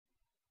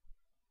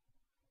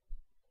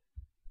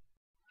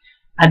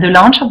At the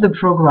launch of the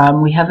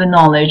program, we have a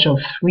knowledge of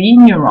 3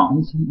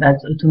 neurons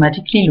that's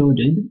automatically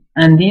loaded,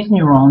 and these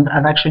neurons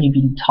have actually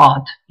been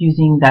taught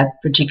using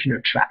that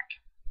particular track.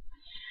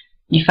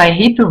 If I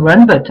hit the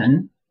run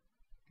button,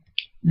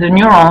 the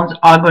neurons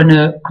are going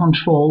to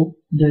control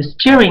the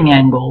steering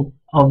angle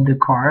of the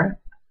car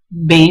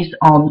based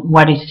on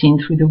what is seen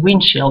through the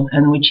windshield,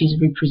 and which is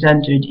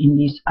represented in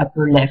this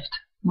upper left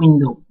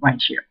window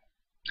right here.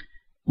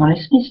 Now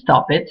let me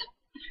stop it.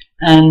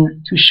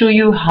 And to show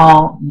you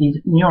how these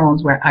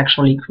neurons were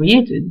actually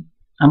created,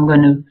 I'm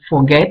going to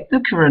forget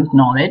the current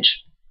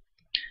knowledge.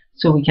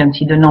 So we can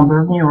see the number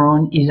of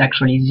neurons is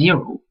actually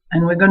 0.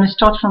 And we're going to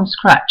start from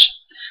scratch.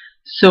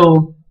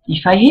 So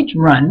if I hit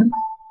run,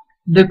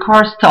 the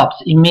car stops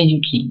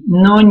immediately.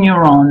 No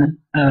neuron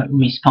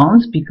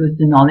responds because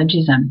the knowledge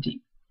is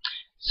empty.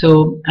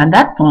 So at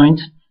that point,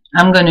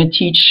 I'm going to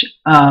teach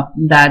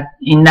that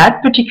in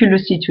that particular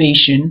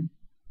situation,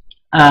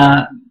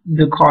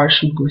 the car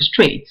should go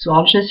straight. So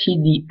I'll just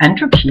hit the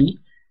enter key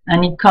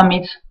and it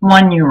commits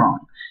 1 neuron.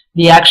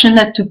 The action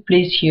that took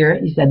place here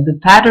is that the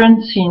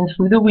pattern seen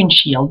through the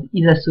windshield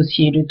is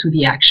associated to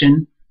the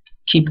action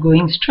keep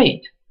going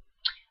straight.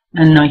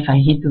 And now if I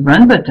hit the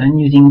run button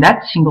using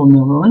that single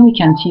neuron, we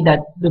can see that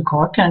the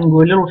car can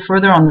go a little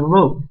further on the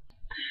road.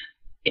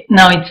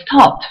 Now it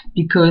stopped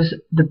because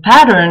the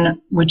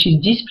pattern which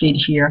is displayed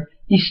here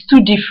is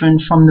too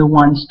different from the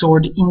one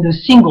stored in the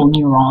single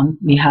neuron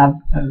we have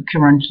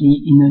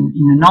currently in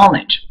the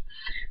knowledge.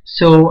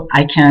 So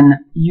I can,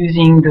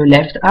 using the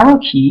left arrow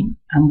key,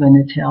 I'm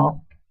going to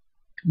tell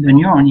the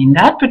neuron in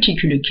that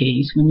particular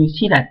case, when you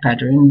see that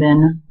pattern,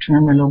 then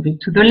turn a little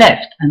bit to the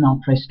left, and I'll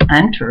press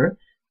enter.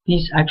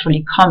 This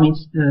actually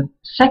commits the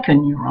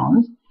second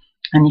neurons,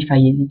 and if I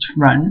hit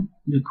run,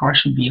 the car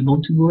should be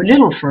able to go a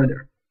little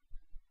further.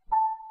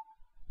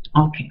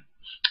 Okay,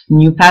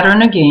 new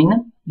pattern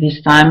again.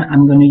 This time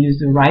I'm going to use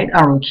the right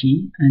arrow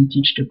key and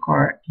teach the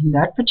car in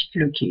that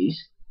particular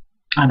case.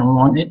 I don't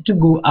want it to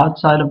go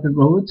outside of the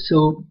road,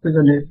 so we're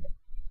going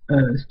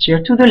to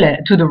steer to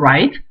the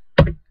right,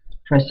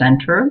 press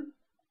enter.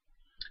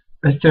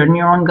 A third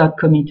neuron got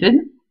committed,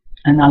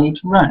 and I'll hit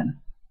run.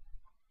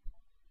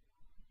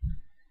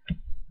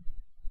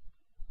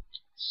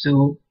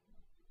 So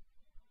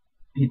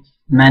it's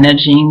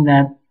managing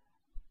that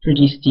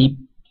pretty steep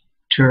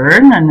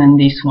turn, and then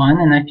this one,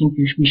 and I think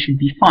we should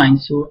be fine.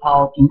 So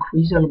I'll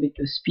increase a little bit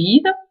the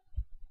speed,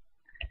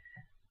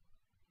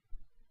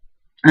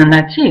 and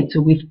that's it.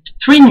 So with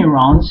 3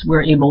 neurons,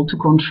 we're able to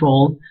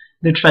control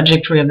the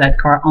trajectory of that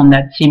car on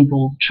that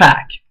simple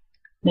track.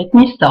 Let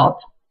me stop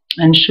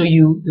and show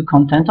you the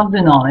content of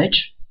the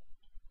knowledge.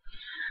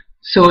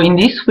 So in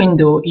this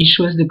window, it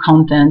shows the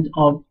content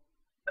of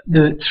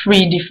the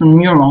 3 different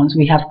neurons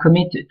we have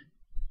committed.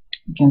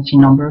 You can see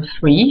number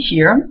 3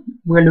 here.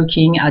 We're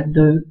looking at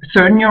the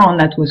 3rd neuron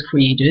that was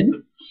created.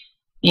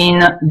 In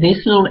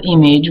this little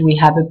image, we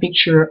have a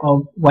picture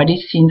of what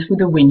is seen through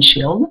the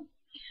windshield.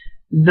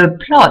 The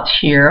plot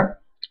here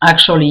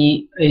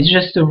actually is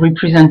just a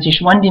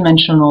representation,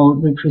 one-dimensional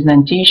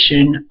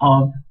representation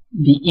of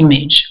the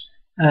image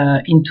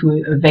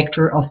into a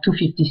vector of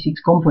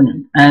 256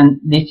 components. And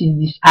this is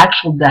this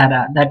actual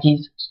data that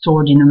is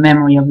stored in the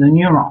memory of the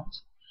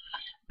neurons.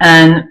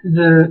 And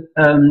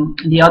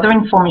the other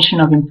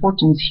information of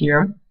importance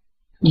here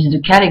is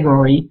the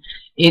category.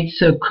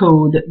 It's a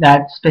code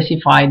that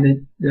specifies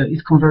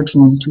is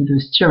converting into the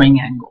steering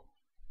angle.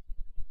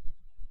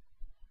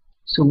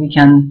 So we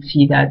can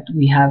see that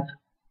we have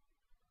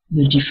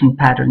the different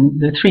pattern,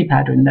 the 3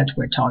 patterns that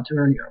were taught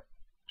earlier.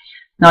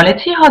 Now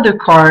let's see how the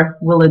car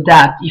will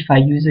adapt if I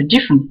use a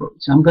different road.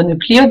 So I'm going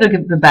to clear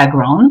the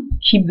background,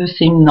 keep the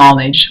same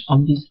knowledge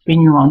of these 3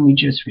 neurons we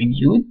just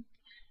reviewed,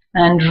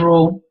 and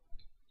draw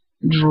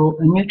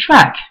a new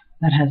track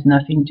that has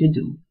nothing to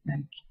do,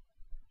 like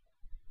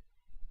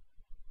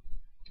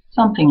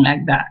something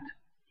like that.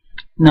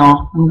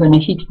 Now I'm going to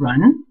hit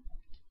run,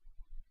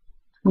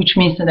 which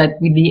means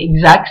that with the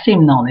exact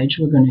same knowledge,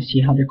 we're going to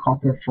see how the car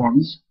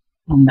performs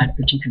on that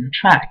particular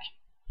track.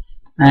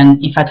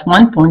 And if at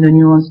one point the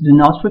neurons do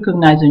not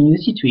recognize a new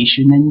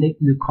situation, then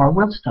the car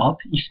will stop.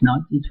 If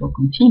not, it will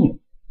continue.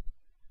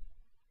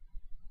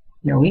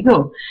 There we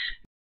go.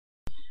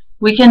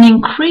 We can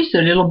increase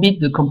a little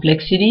bit the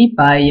complexity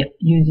by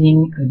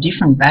using a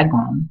different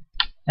background,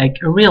 like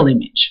a real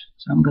image.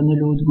 So I'm going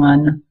to load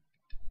one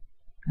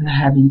that I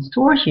have in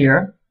store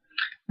here,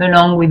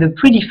 along with the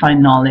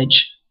predefined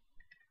knowledge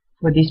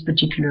for this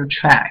particular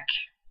track.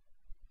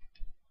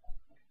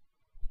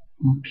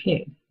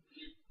 Okay.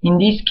 In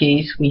this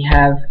case, we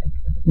have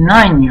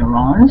 9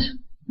 neurons,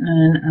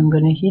 and I'm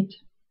going to hit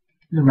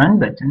the run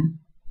button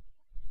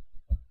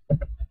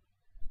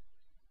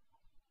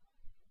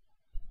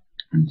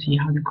and see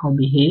how the car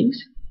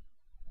behaves.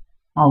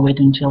 I'll wait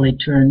until it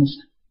turns,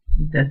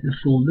 it does the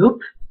full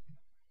loop,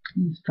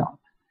 and stop.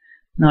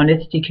 Now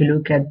let's take a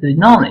look at the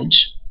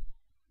knowledge.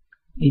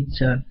 It's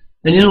a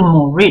little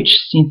more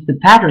rich, since the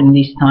pattern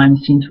this time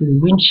seen through the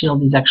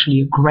windshield is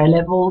actually a gray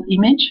level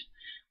image,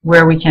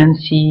 where we can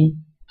see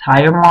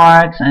tire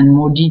marks and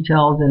more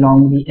details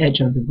along the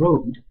edge of the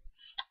road.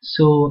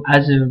 So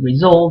as a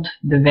result,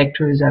 the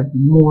vectors have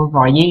more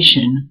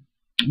variation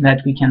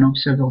that we can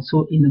observe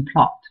also in the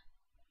plot.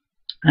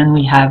 And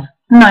we have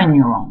 9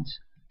 neurons.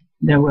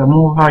 There were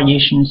more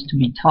variations to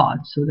be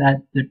taught so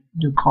that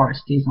the car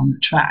stays on the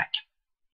track.